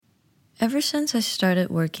Ever since I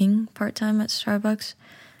started working part-time at Starbucks,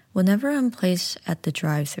 whenever I'm placed at the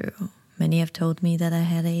drive-thru, many have told me that I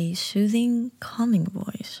had a soothing, calming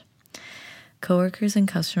voice. Coworkers and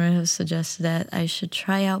customers have suggested that I should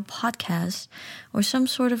try out podcasts or some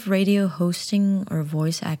sort of radio hosting or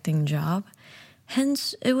voice acting job.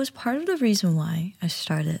 Hence, it was part of the reason why I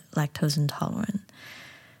started Lactose Intolerant,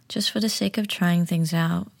 just for the sake of trying things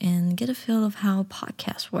out and get a feel of how a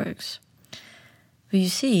podcast works. But you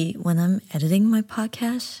see, when I'm editing my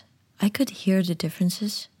podcast, I could hear the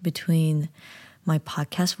differences between my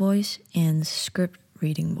podcast voice and script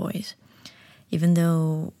reading voice. Even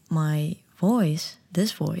though my voice,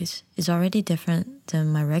 this voice, is already different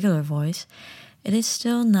than my regular voice, it is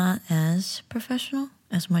still not as professional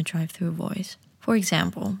as my drive-thru voice. For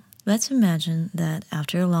example, let's imagine that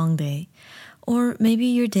after a long day, or maybe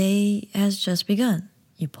your day has just begun,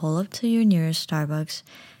 you pull up to your nearest Starbucks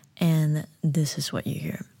and this is what you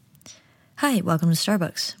hear. Hi, welcome to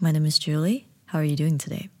Starbucks. My name is Julie. How are you doing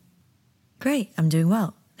today? Great, I'm doing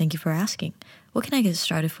well. Thank you for asking. What can I get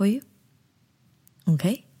started for you?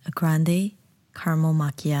 Okay, a grande caramel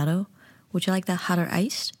macchiato. Would you like that hot or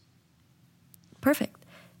iced? Perfect.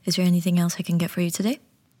 Is there anything else I can get for you today?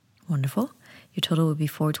 Wonderful. Your total will be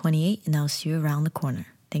 $4.28 and I'll see you around the corner.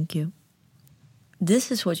 Thank you.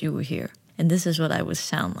 This is what you will hear. And this is what I would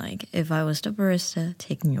sound like if I was the barista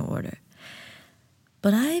taking your order.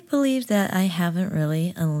 But I believe that I haven't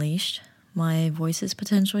really unleashed my voice's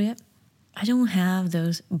potential yet. I don't have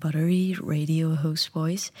those buttery radio host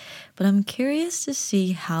voice, but I'm curious to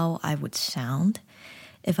see how I would sound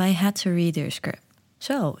if I had to read their script.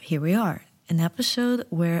 So here we are, an episode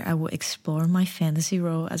where I will explore my fantasy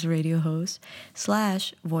role as a radio host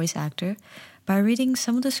 / voice actor by reading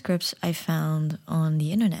some of the scripts I found on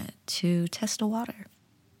the internet to test the water.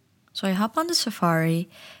 So I hop on the Safari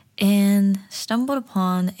and stumbled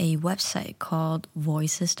upon a website called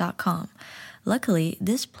voices.com. Luckily,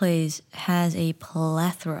 this place has a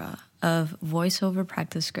plethora of voiceover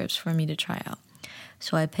practice scripts for me to try out.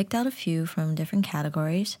 So I picked out a few from different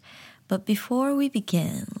categories. But before we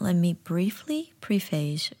begin, let me briefly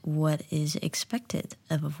preface what is expected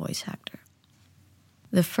of a voice actor.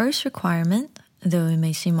 The first requirement, though it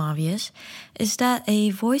may seem obvious, is that a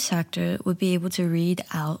voice actor would be able to read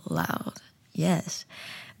out loud. Yes,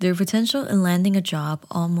 their potential in landing a job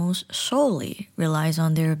almost solely relies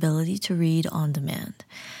on their ability to read on demand.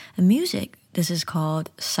 In music, this is called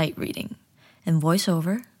sight reading. In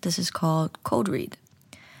voiceover, this is called cold read.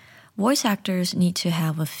 Voice actors need to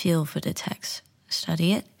have a feel for the text,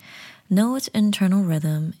 study it, know its internal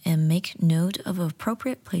rhythm, and make note of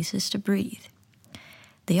appropriate places to breathe.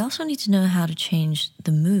 They also need to know how to change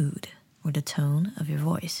the mood or the tone of your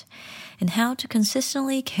voice and how to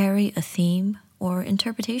consistently carry a theme or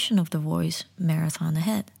interpretation of the voice marathon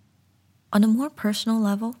ahead. On a more personal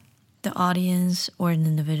level, the audience or an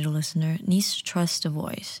individual listener needs to trust the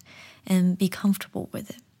voice and be comfortable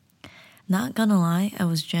with it. Not gonna lie, I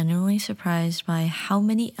was genuinely surprised by how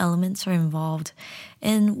many elements are involved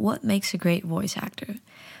in what makes a great voice actor,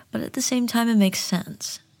 but at the same time it makes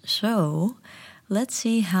sense. So, let's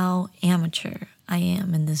see how amateur I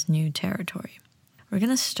am in this new territory. We're going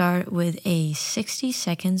to start with a 60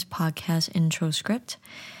 seconds podcast intro script.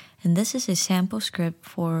 And this is a sample script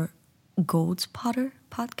for Gold's Potter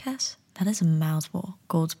podcast. That is a mouthful,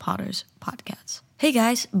 Gold's Potter's podcast. Hey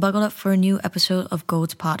guys, buckle up for a new episode of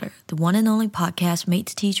Gold's Potter, the one and only podcast made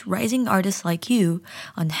to teach rising artists like you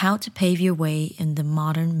on how to pave your way in the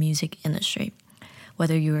modern music industry.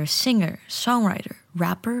 Whether you're a singer, songwriter,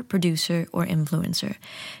 rapper, producer, or influencer,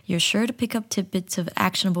 you're sure to pick up tidbits of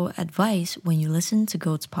actionable advice when you listen to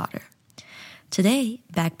Gold's Potter. Today,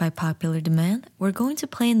 backed by popular demand, we're going to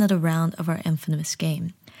play another round of our infamous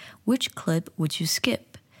game. Which clip would you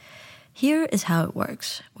skip? Here is how it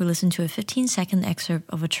works. We listen to a 15-second excerpt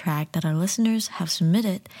of a track that our listeners have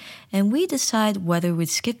submitted, and we decide whether we'd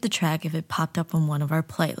skip the track if it popped up on one of our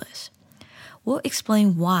playlists. We'll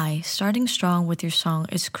explain why starting strong with your song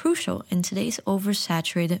is crucial in today's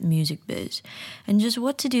oversaturated music biz, and just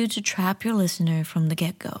what to do to trap your listener from the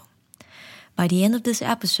get-go. By the end of this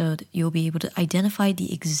episode, you'll be able to identify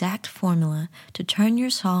the exact formula to turn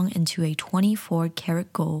your song into a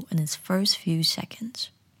 24-karat gold in its first few seconds.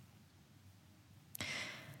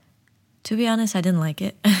 To be honest, I didn't like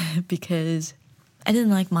it because I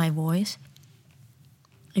didn't like my voice.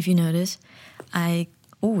 If you notice,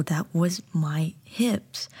 that was my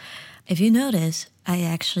hips. If you notice, I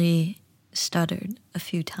actually stuttered a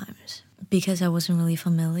few times because I wasn't really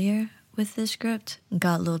familiar with this script.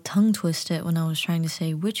 Got a little tongue twisted when I was trying to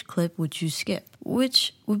say which clip would you skip,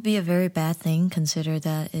 which would be a very bad thing consider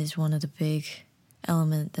that is one of the big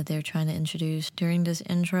element that they're trying to introduce during this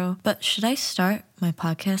intro. But should I start my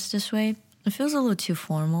podcast this way? It feels a little too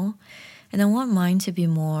formal, and I want mine to be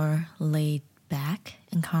more laid back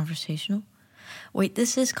and conversational. Wait,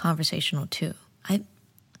 this is conversational too.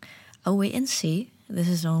 I'll wait and see. This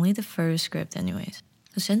is only the first script anyways.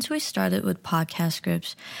 Since we started with podcast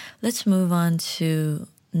scripts, let's move on to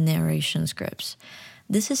narration scripts.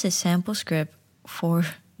 This is a sample script for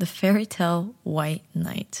the fairy tale White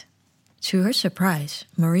Knight. To her surprise,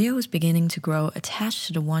 Maria was beginning to grow attached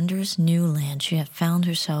to the wondrous new land she had found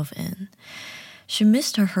herself in. She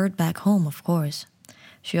missed her herd back home, of course.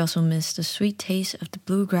 She also missed the sweet taste of the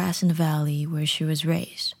blue grass in the valley where she was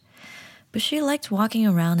raised. But she liked walking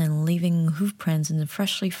around and leaving hoof prints in the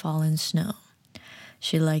freshly fallen snow.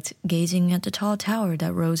 She liked gazing at the tall tower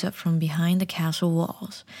that rose up from behind the castle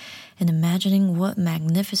walls and imagining what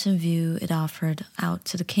magnificent view it offered out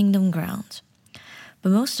to the kingdom grounds.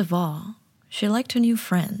 But most of all, she liked her new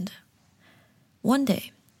friend. One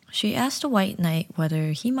day, she asked the White Knight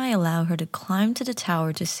whether he might allow her to climb to the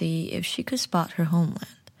tower to see if she could spot her homeland.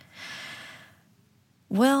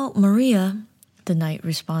 "Well, Maria," the knight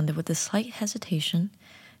responded with a slight hesitation,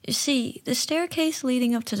 "you see, the staircase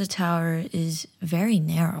leading up to the tower is very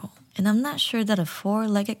narrow, and I'm not sure that a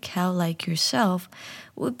four-legged cow like yourself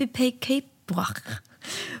would be capable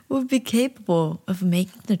of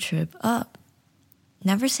making the trip up."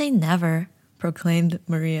 "Never say never," proclaimed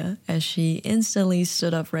Maria as she instantly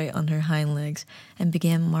stood upright on her hind legs and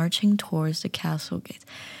began marching towards the castle gate.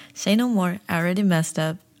 Say no more, I already messed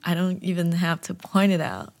up. I don't even have to point it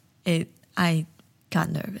out. I got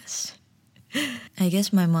nervous. I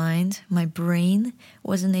guess my brain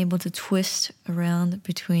wasn't able to twist around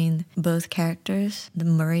between both characters, the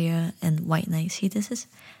Maria and White Knight. See, this is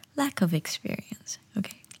lack of experience.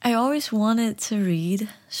 Okay. I always wanted to read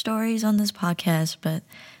stories on this podcast, but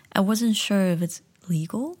I wasn't sure if it's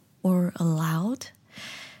legal or allowed.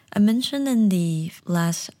 I mentioned in the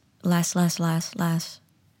last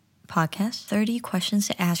podcast, 30 questions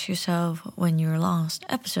to ask yourself when you're lost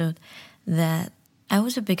episode, that I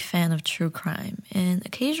was a big fan of true crime, and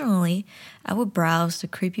occasionally I would browse the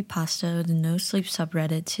creepypasta, the no sleep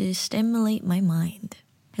subreddit to stimulate my mind.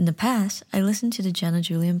 In the past, I listened to the Jenna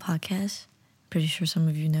Julian podcast. Pretty sure some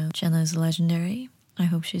of you know Jenna is legendary. I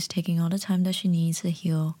hope she's taking all the time that she needs to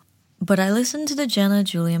heal. But I listened to the Jenna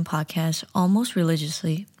Julian podcast almost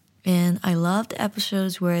religiously, and I loved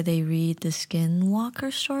episodes where they read the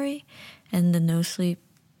Skinwalker story and the no sleep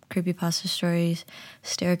creepypasta stories,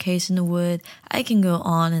 Staircase in the Wood. I can go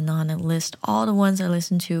on and list all the ones I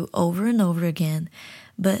listened to over and over again,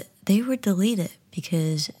 but they were deleted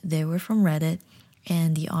because they were from Reddit,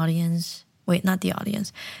 and the authors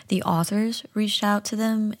reached out to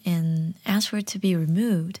them and asked for it to be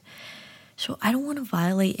removed. So I don't want to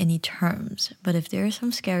violate any terms, but if there are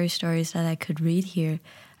some scary stories that I could read here,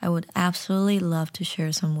 I would absolutely love to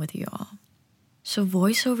share some with you all. So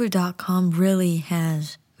voiceover.com really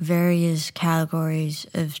has various categories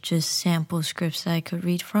of just sample scripts that I could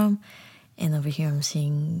read from. And over here I'm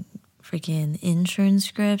seeing freaking insurance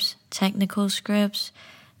scripts, technical scripts,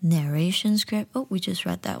 narration script. Oh, we just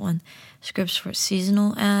read that one. Scripts for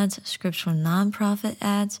seasonal ads, scripts for nonprofit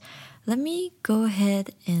ads. Let me go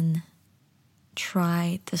ahead and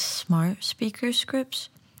try the smart speaker scripts.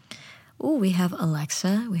 Oh, we have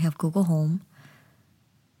Alexa, we have Google Home.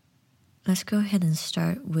 Let's go ahead and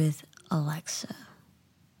start with Alexa.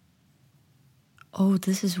 Oh,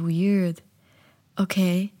 this is weird.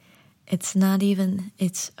 Okay, it's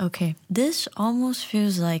okay. This almost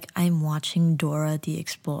feels like I'm watching Dora the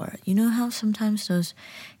Explorer. You know how sometimes those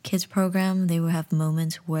kids program, they will have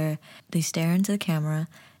moments where they stare into the camera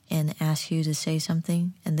and ask you to say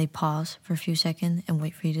something, and they pause for a few seconds and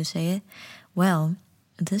wait for you to say it? Well,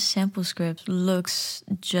 this sample script looks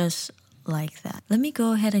just like that. Let me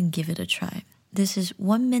go ahead and give it a try. This is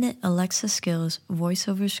 1 minute Alexa Skills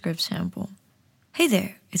voiceover script sample. "Hey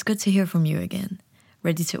there, it's good to hear from you again.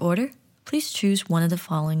 Ready to order? Please choose one of the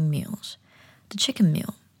following meals: the chicken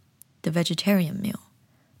meal, the vegetarian meal,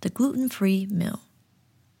 the gluten-free meal."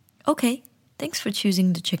 "Okay, thanks for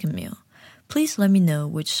choosing the chicken meal. Please let me know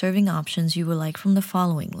which serving options you would like from the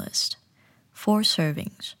following list: 4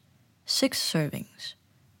 servings, 6 servings,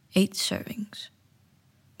 8 servings.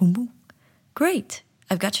 Boom, boom. Great,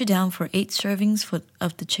 I've got you down for 8 servings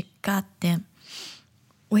of the chicken. Goddamn.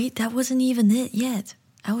 Wait, that wasn't even it yet.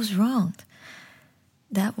 I was wrong.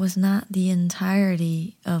 That was not the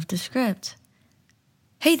entirety of the script.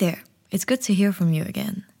 "Hey there, it's good to hear from you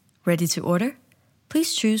again. Ready to order?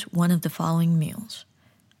 Please choose one of the following meals: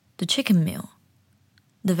 the chicken meal,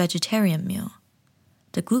 the vegetarian meal,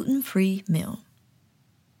 the gluten-free meal."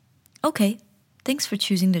 "Okay, Thanks for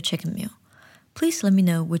choosing the chicken meal. Please let me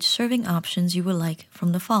know which serving options you would like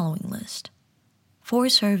from the following list. 4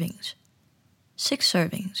 servings, 6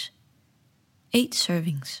 servings, 8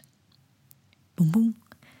 servings. Boom, boom.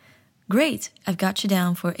 Great, I've got you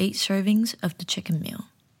down for 8 servings of the chicken meal.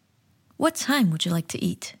 What time would you like to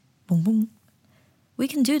eat? Boom, boom. We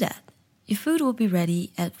can do that. Your food will be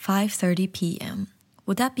ready at 5:30 p.m.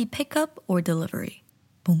 Would that be pickup or delivery?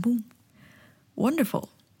 Boom, boom. Wonderful.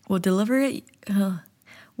 We'll deliver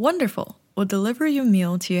your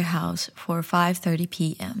meal to your house for 5:30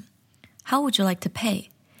 p.m. How would you like to pay?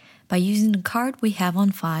 By using the card we have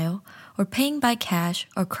on file or paying by cash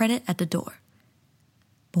or credit at the door?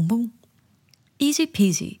 Boom, boom. Easy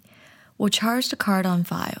peasy. We'll charge the card on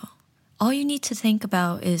file. All you need to think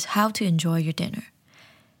about is how to enjoy your dinner.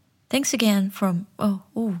 Thanks again from... Oh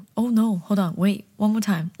no, hold on, wait, one more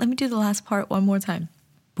time. Let me do the last part one more time.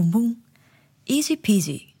 Boom, boom. Easy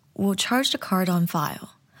peasy. We'll charge the card on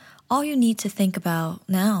file. All you need to think about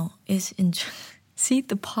now is... See,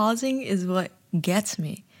 the pausing is what gets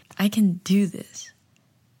me. I can do this.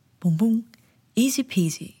 Boom, boom. Easy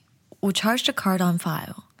peasy. We'll charge the card on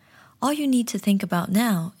file. All you need to think about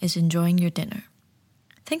now is enjoying your dinner.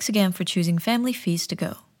 Thanks again for choosing Family Feast to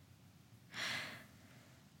go.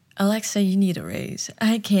 Alexa, you need a raise.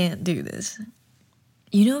 I can't do this.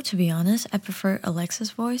 You know, to be honest, I prefer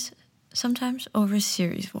Alexa's voice sometimes over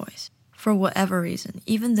Siri's voice. For whatever reason,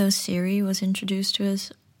 even though Siri was introduced to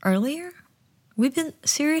us earlier,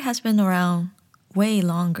 Siri has been around way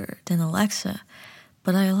longer than Alexa,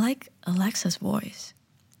 but I like Alexa's voice.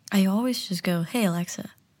 I always just go, hey Alexa,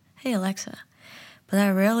 but I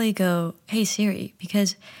rarely go, hey Siri,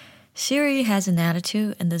 because Siri has an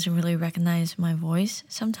attitude and doesn't really recognize my voice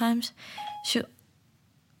sometimes.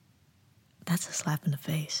 That's a slap in the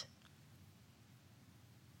face.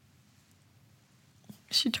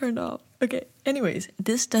 She turned off. Okay, anyways,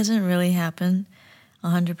 this doesn't really happen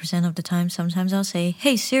 100% of the time. Sometimes I'll say,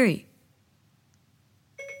 hey Siri.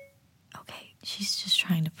 Okay, she's just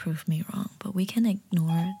trying to prove me wrong, but we can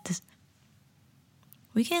ignore this.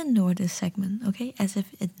 We can ignore this segment, okay? As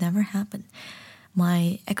if it never happened.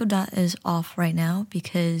 My Echo Dot is off right now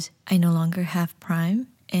because I no longer have Prime,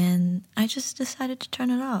 and I just decided to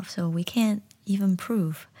turn it off, so we can't even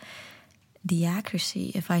prove the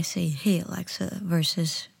accuracy if I say, hey Alexa,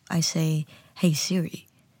 versus I say, hey Siri.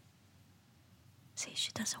 See,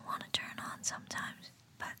 she doesn't want to turn on sometimes,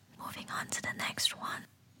 but moving on to the next one.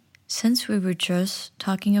 Since we were just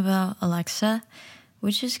talking about Alexa,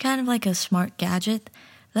 which is kind of like a smart gadget,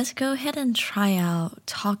 let's go ahead and try out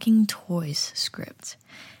Talking Toys script.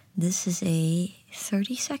 This is a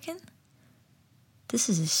 30-second? This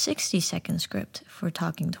is a 60-second script for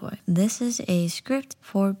Talking Toy. This is a script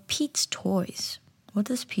for Pete's Toys. What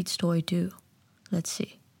does Pete's Toy do? Let's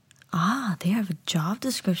see. They have a job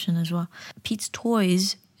description as well. Pete's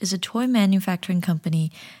Toys is a toy manufacturing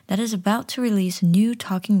company that is about to release a new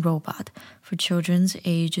talking robot for children's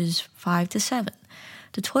ages 5 to 7.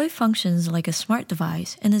 The toy functions like a smart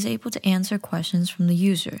device and is able to answer questions from the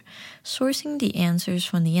user, sourcing the answers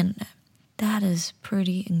from the internet. That is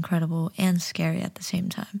pretty incredible and scary at the same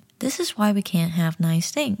time. This is why we can't have nice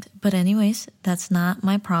things. But anyways, that's not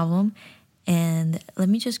my problem. And let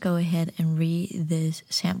me just go ahead and read this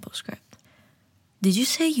sample script. Did you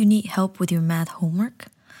say you need help with your math homework?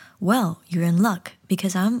 Well, you're in luck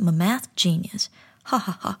because I'm a math genius. Ha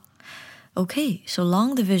ha ha. Okay, so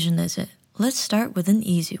long division is it? Let's start with an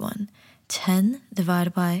easy one. 10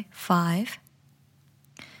 divided by 5.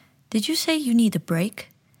 Did you say you need a break?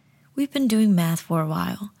 We've been doing math for a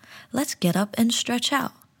while. Let's get up and stretch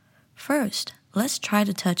out. First, let's try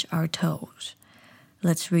to touch our toes.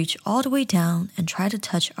 Let's reach all the way down and try to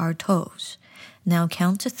touch our toes. Now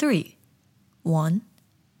count to 3. 1,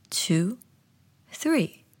 2,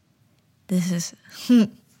 3. This is,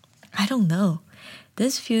 I don't know.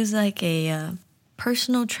 This feels like a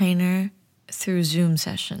personal trainer through Zoom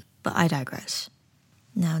session, but I digress.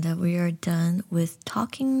 Now that we are done with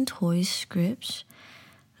Talking Toy scripts,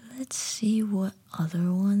 let's see what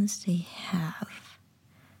other ones they have.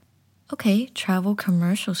 Okay, travel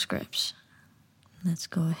commercial scripts. Let's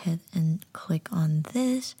go ahead and click on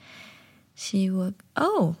this. See what...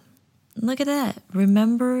 Oh, look at that.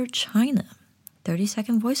 Remember China.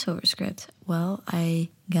 30-second voiceover script. Well, I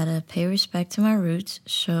gotta pay respect to my roots,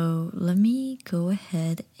 so let me go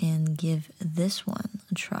ahead and give this one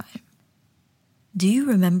a try. Do you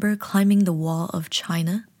remember climbing the wall of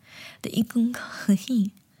China? Do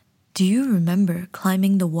you remember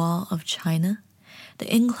climbing the wall of China?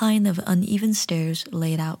 The incline of uneven stairs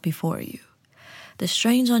laid out before you. The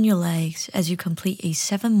strains on your legs as you complete a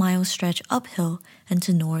 7-mile stretch uphill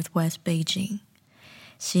into northwest Beijing.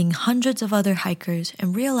 seeing hundreds of other hikers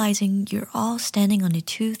and realizing you're all standing on a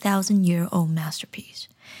 2,000-year-old masterpiece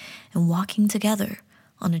and walking together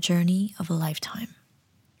on a journey of a lifetime.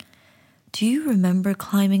 Do you remember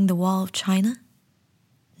climbing the Wall of China?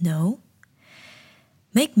 No?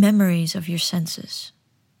 Make memories of your senses.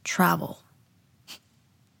 Travel.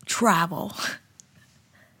 Travel.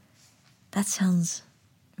 That sounds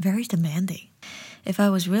very demanding. If I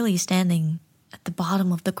was really standing at the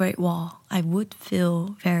bottom of the Great Wall, I would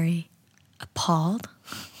feel very appalled.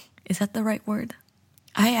 Is that the right word?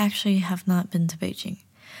 I actually have not been to Beijing.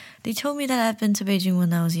 They told me that I've been to Beijing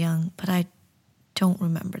when I was young, but I don't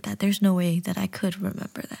remember that. There's no way that I could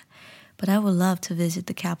remember that. But I would love to visit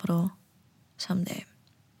the capital someday,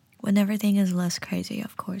 when everything is less crazy,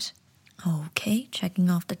 of course. Okay, checking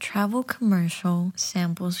off the travel commercial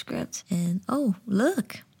sample script. And oh,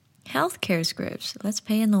 look, healthcare scripts. Let's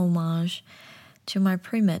pay an homage to my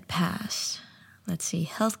pre-med past. Let's see,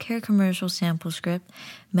 healthcare commercial sample script,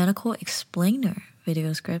 medical explainer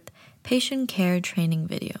video script, patient care training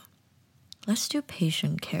video. Let's do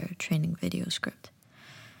patient care training video script.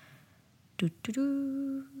 It's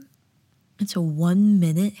a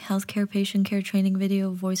 1-minute healthcare patient care training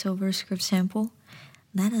video voiceover script sample.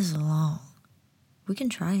 That is long. We can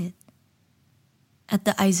try it. At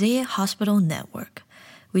the Isaiah Hospital Network,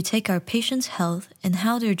 we take our patients' health and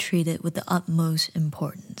how they're treated with the utmost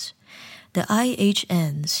importance. The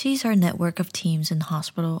IHN sees our network of teams in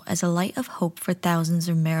hospital as a light of hope for thousands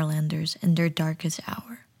of Marylanders in their darkest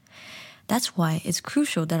hour. That's why it's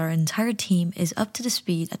crucial that our entire team is up to the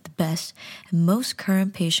speed at the best and most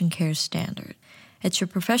current patient care standard. It's your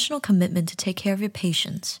professional commitment to take care of your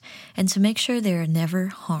patients and to make sure they are never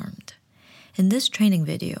harmed. In this training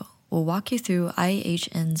video, we'll walk you through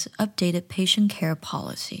IHN's updated patient care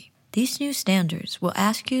policy. These new standards will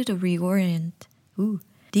ask you to reorient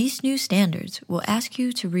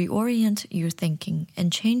your thinking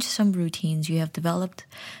and change some routines you have developed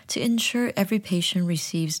to ensure every patient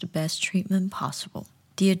receives the best treatment possible.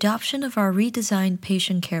 The adoption of our redesigned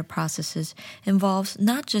patient care processes involves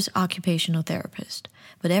not just occupational therapists,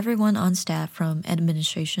 but everyone on staff from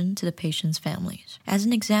administration to the patient's families. As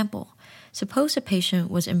an example, suppose a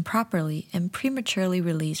patient was improperly and prematurely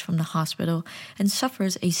released from the hospital and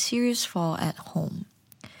suffers a serious fall at home.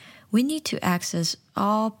 We need to access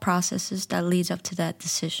all processes that leads up to that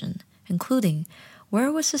decision, including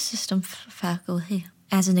where was the system faculty.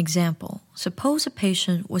 As an example, suppose a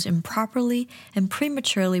patient was improperly and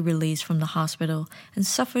prematurely released from the hospital and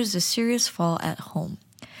suffers a serious fall at home.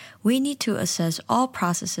 We need to assess all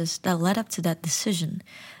processes that led up to that decision,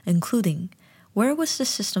 including where was the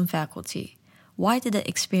system faculty, why did it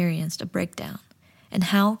experience the breakdown, and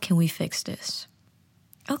how can we fix this?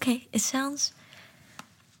 Okay, it sounds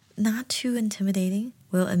not too intimidating.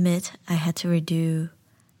 We'll admit I had to redo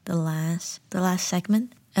the last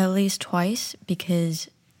segment at least twice because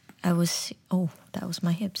that was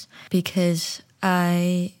my hips. Because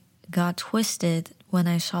I got twisted when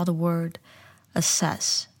I saw the word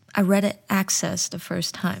assess. I read it access the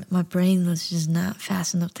first time. My brain was just not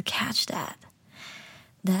fast enough to catch that.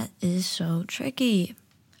 That is so tricky.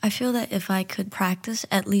 I feel that if I could practice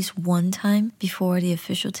at least one time before the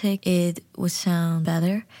official take, it would sound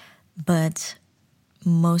better. But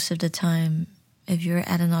most of the time, if you're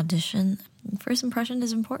at an audition, first impression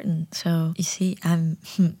is important. So you see, I'm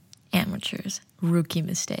amateurs, rookie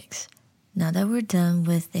mistakes. Now that we're done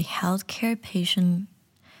with the healthcare patient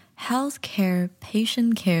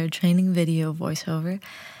care training video voiceover,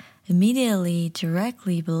 immediately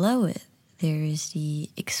directly below it, there is the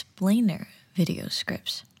explainer video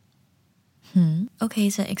scripts. Okay,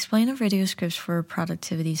 so explainer video scripts for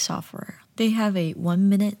productivity software. They have a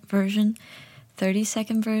 1-minute version,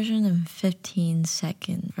 30-second version, and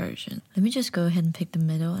 15-second version. Let me just go ahead and pick the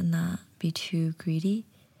middle and not be too greedy.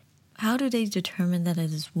 How do they determine that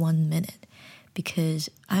it is 1 minute? Because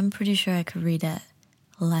I'm pretty sure I could read that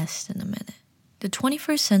less than a minute. The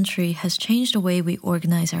 21st century has changed the way we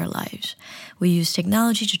organize our lives. We use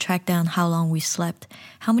technology to track down how long we slept,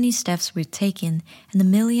 how many steps we've taken, and the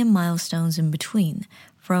million milestones in between,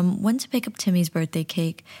 from when to pick up Timmy's birthday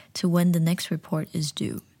cake to when the next report is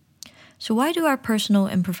due. So why do our personal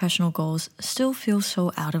and professional goals still feel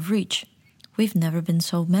so out of reach? We've never been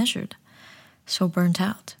so measured, so burnt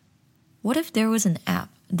out. What if there was an app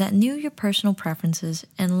that knew your personal preferences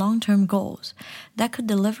and long-term goals, that could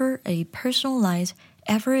deliver a personalized,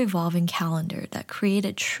 ever-evolving calendar that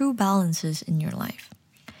created true balances in your life?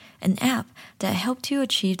 An app that helped you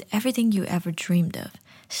achieve everything you ever dreamed of,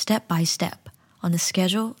 step by step, on a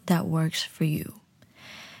schedule that works for you.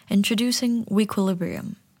 Introducing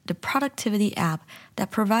Weequilibrium, the productivity app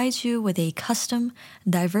that provides you with a custom,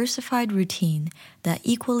 diversified routine that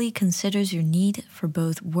equally considers your need for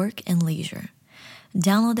both work and leisure.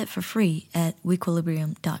 Download it for free at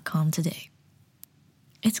weequilibrium.com today.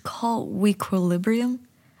 It's called Weequilibrium.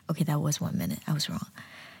 Okay, that was 1 minute. I was wrong.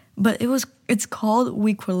 But it's called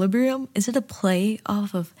Weequilibrium. Is it a play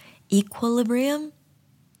off of Equilibrium?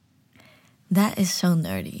 That is so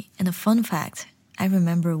nerdy. And a fun fact, I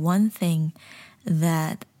remember one thing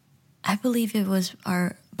that I believe it was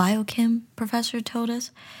our biochem professor told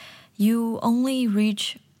us. You only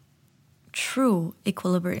reach true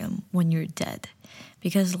equilibrium when you're dead,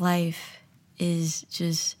 because life is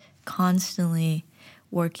just constantly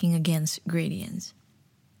working against gradients.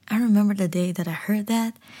 I remember the day that I heard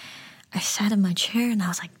that, I sat in my chair and I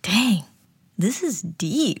was like, dang, this is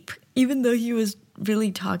deep. Even though he was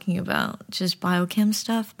really talking about just biochem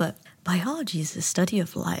stuff, but biology is the study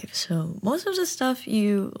of life. So most of the stuff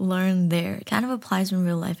you learn there kind of applies in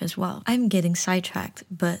real life as well. I'm getting sidetracked,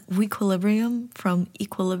 but Weequilibrium from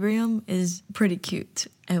Equilibrium is pretty cute,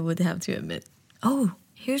 I would have to admit. Oh,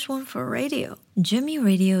 here's one for radio. Jimmy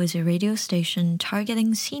Radio is a radio station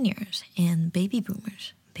targeting seniors and baby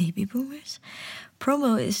boomers. Baby boomers?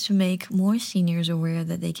 Promo is to make more seniors aware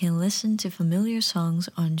that they can listen to familiar songs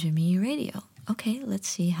on Jimmy Radio. Okay, let's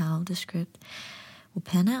see how the script will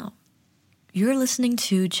pan out. You're listening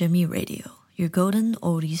to Jimmy Radio, your golden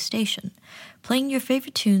oldies station, playing your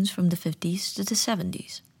favorite tunes from the 50s to the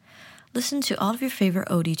 70s. Listen to all of your favorite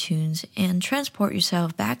oldie tunes and transport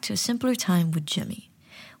yourself back to a simpler time with Jimmy.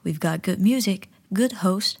 We've got good music, good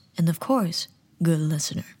host, and of course, good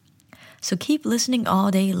listener. So keep listening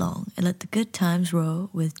all day long and let the good times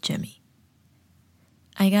roll with Jimmy.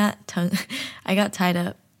 I got tied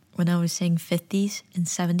up when I was saying 50s and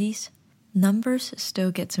 70s. Numbers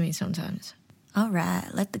still get to me sometimes. All right,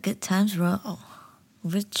 let the good times roll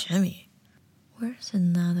with Jimmy. Where's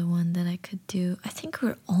another one that I could do? I think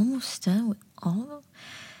we're almost done with all of them.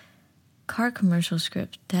 Car commercial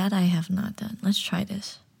script. That I have not done. Let's try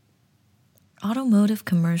this. Automotive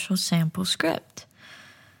commercial sample script.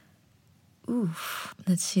 Oof.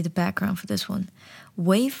 Let's see the background for this one.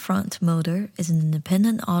 Wavefront Motor is an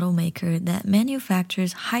independent automaker that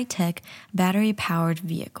manufactures high-tech, battery-powered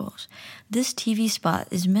vehicles. This TV spot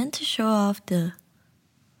is meant to show off the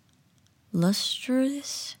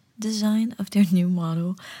lustrous design of their new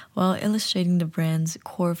model while illustrating the brand's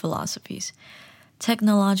core philosophies.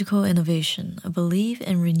 Technological innovation, a belief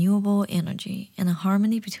in renewable energy, and a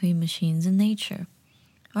harmony between machines and nature.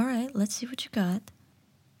 All right, let's see what you got.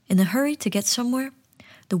 In a hurry to get somewhere,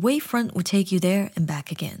 the Wavefront will take you there and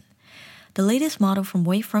back again. The latest model from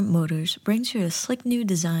Wavefront Motors brings you a slick new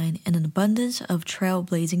design and an abundance of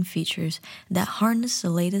trailblazing features that harness the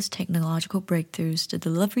latest technological breakthroughs to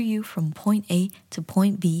deliver you from point A to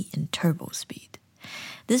point B in turbo speed.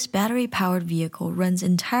 This battery-powered vehicle runs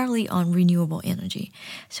entirely on renewable energy,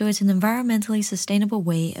 so it's an environmentally sustainable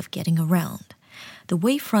way of getting around. The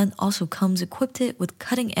Wavefront also comes equipped with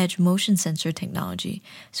cutting-edge motion sensor technology,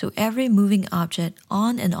 so every moving object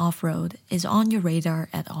on and off-road is on your radar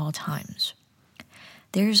at all times.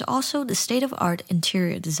 There is also the state-of-the-art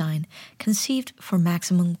interior design conceived for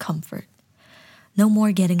maximum comfort. No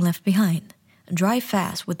more getting left behind. Drive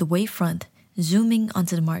fast with the Wavefront, zooming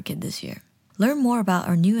onto the market this year. Learn more about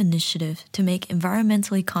our new initiative to make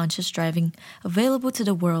environmentally conscious driving available to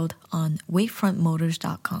the world on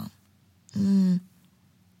wavefrontmotors.com.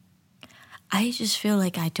 I just feel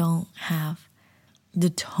like I don't have the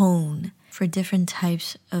tone for different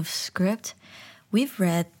types of script. We've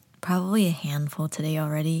read probably a handful today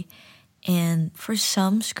already, and for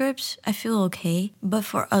some scripts, I feel okay. But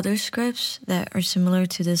for other scripts that are similar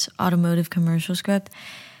to this automotive commercial script,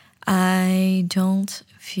 I don't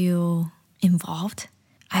feel involved.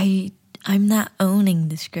 I'm not owning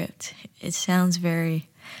the script. It sounds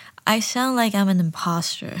I sound like I'm an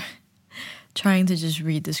imposter trying to just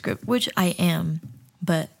read the script, which I am,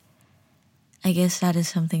 but I guess that is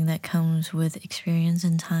something that comes with experience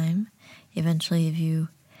and time. Eventually, if you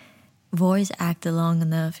voice act long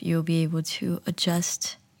enough, you'll be able to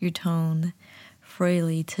adjust your tone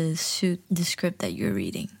freely to suit the script that you're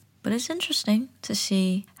reading. But it's interesting to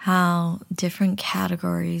see how different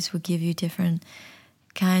categories will give you different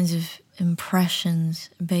kinds of impressions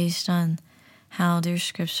based on how their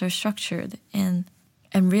scripts are structured, and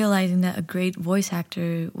realizing that a great voice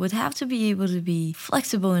actor would have to be able to be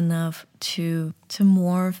flexible enough to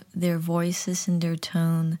morph their voices and their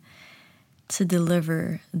tone to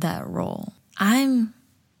deliver that role. I'm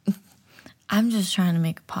just trying to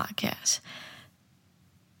make a podcast.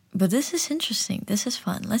 But this is interesting. This is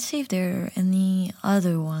fun. Let's see if there are any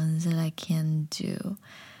other ones that I can do.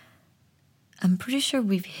 I'm pretty sure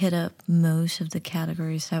we've hit up most of the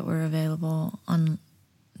categories that were available on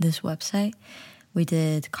this website. We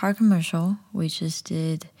did car commercial, we just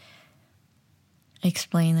did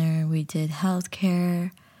explainer, we did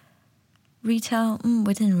healthcare, retail.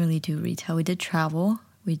 We didn't really do retail. We did travel,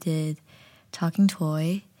 we did talking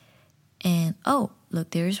toy, and oh,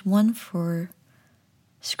 look, there's one for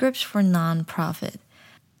scripts for nonprofit.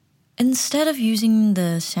 Instead of using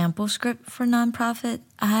the sample script for nonprofit,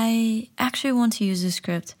 I actually want to use the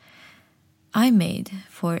script I made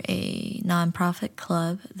for a nonprofit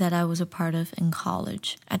club that I was a part of in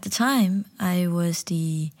college. At the time, I was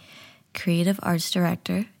the creative arts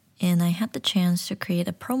director, and I had the chance to create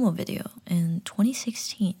a promo video in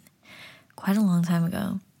 2016, quite a long time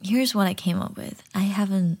ago. Here's what I came up with. I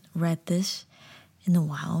haven't read this in a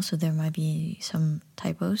while, so there might be some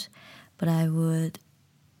typos, but I would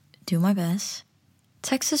do my best.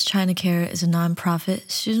 Texas China Care is a nonprofit,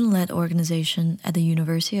 student-led organization at the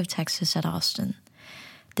University of Texas at Austin,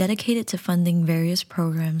 dedicated to funding various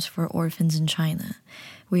programs for orphans in China.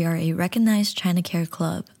 We are a recognized China Care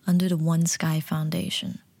club under the One Sky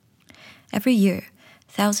Foundation. Every year,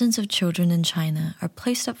 thousands of children in China are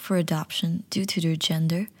placed up for adoption due to their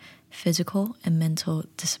gender, physical, and mental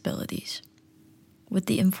disabilities. With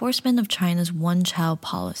the enforcement of China's one-child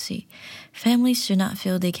policy, families do not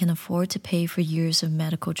feel they can afford to pay for years of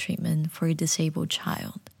medical treatment for a disabled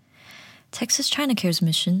child. Texas China Care's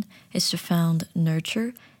mission is to found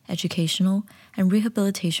nurture, educational, and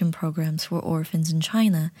rehabilitation programs for orphans in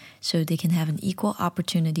China so they can have an equal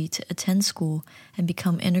opportunity to attend school and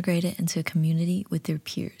become integrated into a community with their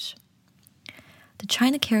peers. The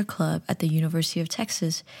China Care Club at the University of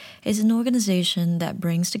Texas is an organization that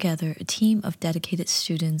brings together a team of dedicated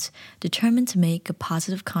students determined to make a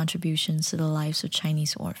positive contributions to the lives of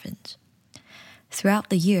Chinese orphans.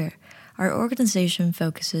 Throughout the year, our organization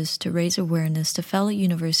focuses to raise awareness to fellow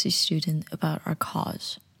university students about our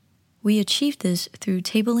cause. We achieve this through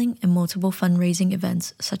tabling and multiple fundraising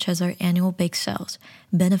events such as our annual bake sales,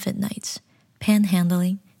 benefit nights,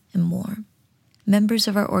 panhandling, and more. Members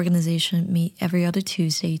of our organization meet every other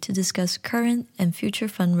Tuesday to discuss current and future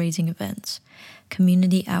fundraising events,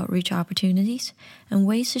 community outreach opportunities, and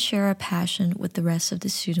ways to share our passion with the rest of the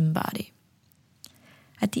student body.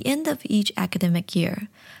 At the end of each academic year,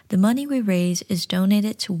 the money we raise is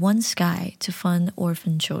donated to One Sky to fund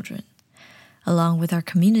orphan children. Along with our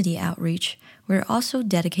community outreach, we're also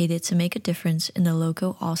dedicated to make a difference in the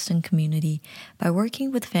local Austin community by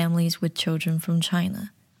working with families with children from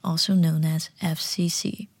China, also known as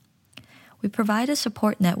FCC. We provide a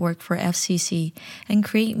support network for FCC and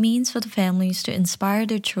create means for the families to inspire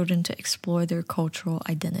their children to explore their cultural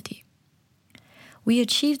identity. We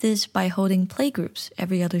achieve this by holding playgroups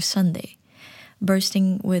every other Sunday.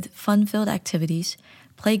 Bursting with fun-filled activities,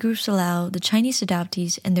 playgroups allow the Chinese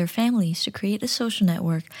adoptees and their families to create a social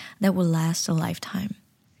network that will last a lifetime.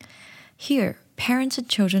 Here, parents and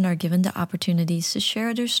children are given the opportunities to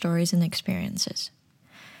share their stories and experiences.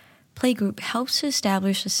 Playgroup helps to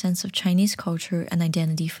establish a sense of Chinese culture and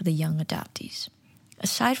identity for the young adoptees.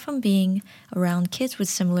 Aside from being around kids with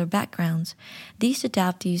similar backgrounds, these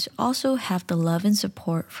adoptees also have the love and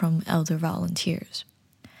support from elder volunteers.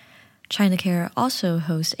 China Care also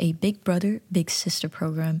hosts a Big Brother, Big Sister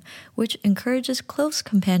program, which encourages close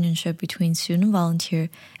companionship between student volunteer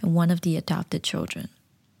and one of the adopted children.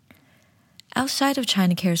 Outside of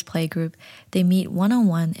China Care's playgroup, they meet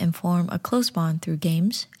one-on-one and form a close bond through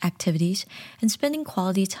games, activities, and spending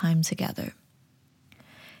quality time together.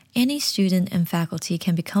 Any student and faculty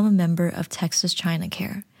can become a member of Texas China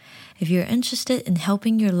Care. If you're interested in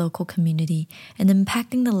helping your local community and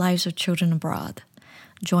impacting the lives of children abroad,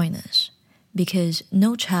 join us, because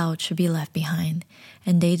no child should be left behind,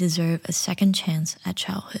 and they deserve a second chance at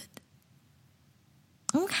childhood.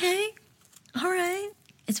 Okay, all right.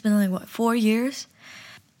 It's been 4 years?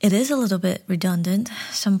 It is a little bit redundant,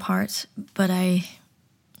 some parts, but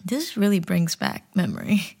this really brings back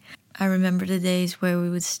memory. I remember the days where we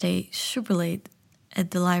would stay super late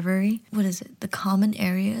at the library. The common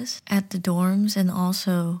areas at the dorms, and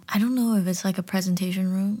also, I don't know if it's like a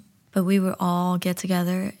presentation room, but we would all get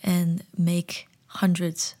together and make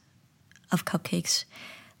hundreds of cupcakes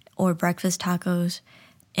or breakfast tacos,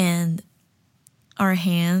 and our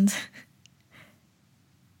hands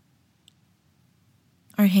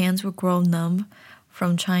would grow numb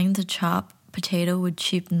from trying to chop potato with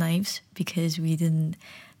cheap knives because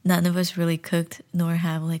none of us really cooked nor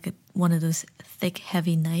have one of those thick,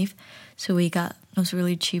 heavy knife. So we got those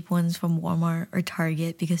really cheap ones from Walmart or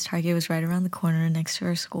Target because Target was right around the corner next to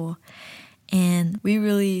our school. And we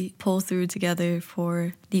really pulled through together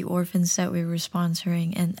for the orphans that we were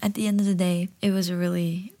sponsoring. And at the end of the day, it was a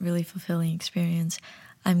really, really fulfilling experience.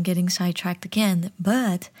 I'm getting sidetracked again,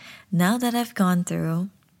 but now that I've gone through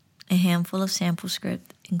a handful of sample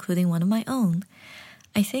script, including one of my own,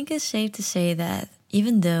 I think it's safe to say that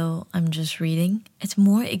even though I'm just reading, it's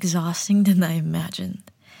more exhausting than I imagined.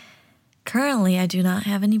 Currently, I do not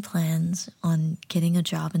have any plans on getting a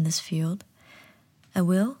job in this field. I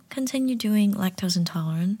will continue doing lactose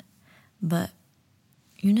intolerant, but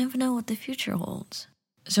you never know what the future holds.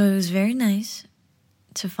 So it was very nice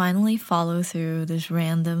to finally follow through this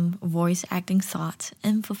random voice acting thought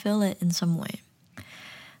and fulfill it in some way.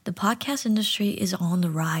 The podcast industry is on the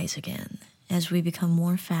rise again as we become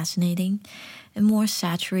more fascinating and more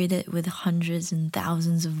saturated with hundreds and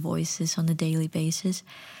thousands of voices on a daily basis.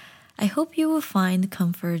 I hope you will find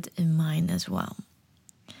comfort in mine as well.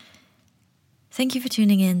 Thank you for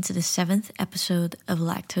tuning in to the 7th episode of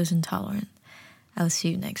Lactose Intolerant. I will see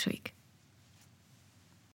you next week.